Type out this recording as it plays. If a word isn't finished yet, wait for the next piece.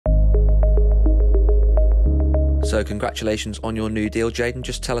So congratulations on your new deal, Jaden.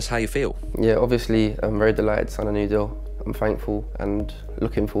 Just tell us how you feel. Yeah, obviously I'm very delighted to sign a new deal. I'm thankful and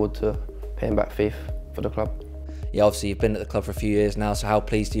looking forward to paying back faith for the club. Yeah, obviously you've been at the club for a few years now, so how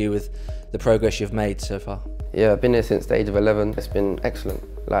pleased are you with the progress you've made so far? Yeah, I've been here since the age of 11. It's been excellent.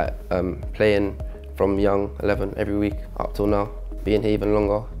 Like playing from young 11 every week up till now, being here even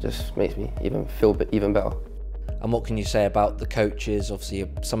longer just makes me feel even better. And what can you say about the coaches? Obviously,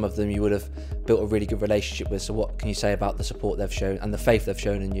 some of them you would have built a really good relationship with, so what can you say about the support they've shown and the faith they've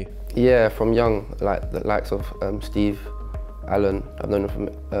shown in you? Yeah, from young, like the likes of Steve, Alan, I've known them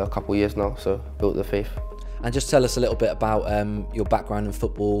for a couple of years now, so built the faith. And just tell us a little bit about your background in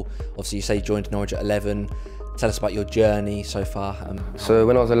football. Obviously, you say you joined Norwich at 11. Tell us about your journey so far. So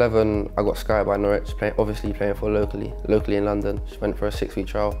when I was 11, I got scouted by Norwich, obviously playing for locally in London. Just went for a 6-week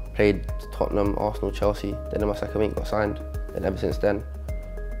trial, played Tottenham, Arsenal, Chelsea. Then in my second week got signed, and ever since then,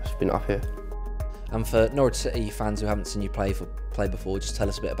 I've just been up here. And for Norwich City fans who haven't seen you play before, just tell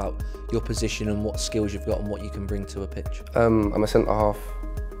us a bit about your position and what skills you've got and what you can bring to a pitch. I'm a centre half.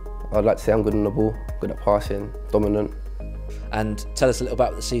 I'd like to say I'm good on the ball, good at passing, dominant. And tell us a little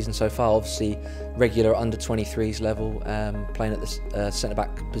about the season so far. Obviously, regular under-23s level, playing at the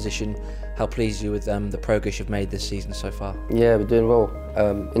centre-back position. How pleased are you with the progress you've made this season so far? Yeah, we're doing well.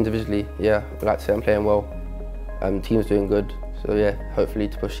 Individually, yeah, I'd like to say I'm playing well. Team's doing good, so yeah, hopefully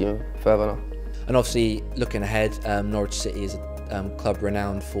to push even further now. And obviously, looking ahead, Norwich City is a club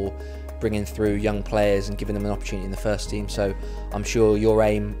renowned for bringing through young players and giving them an opportunity in the first team. So I'm sure your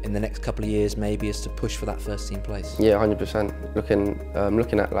aim in the next couple of years maybe is to push for that first team place. Yeah, 100%.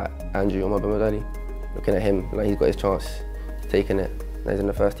 Looking at like Andrew Omobamidele, looking at him, like he's got his chance, he's taking it, and he's in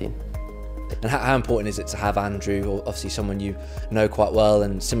the first team. And how important is it to have Andrew, or obviously someone you know quite well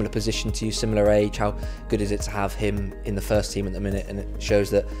and similar position to you, similar age? How good is it to have him in the first team at the minute? And it shows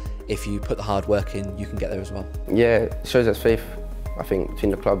that if you put the hard work in, you can get there as well. Yeah, it shows there's faith, I think,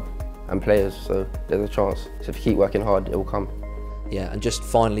 between the club and players, so there's a chance. So if you keep working hard, it will come. Yeah, and just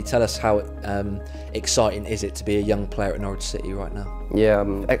finally, tell us how exciting is it to be a young player at Norwich City right now? Yeah,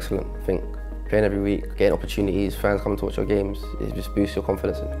 excellent. I think playing every week, getting opportunities, fans coming to watch your games, it just boosts your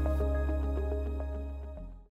confidence.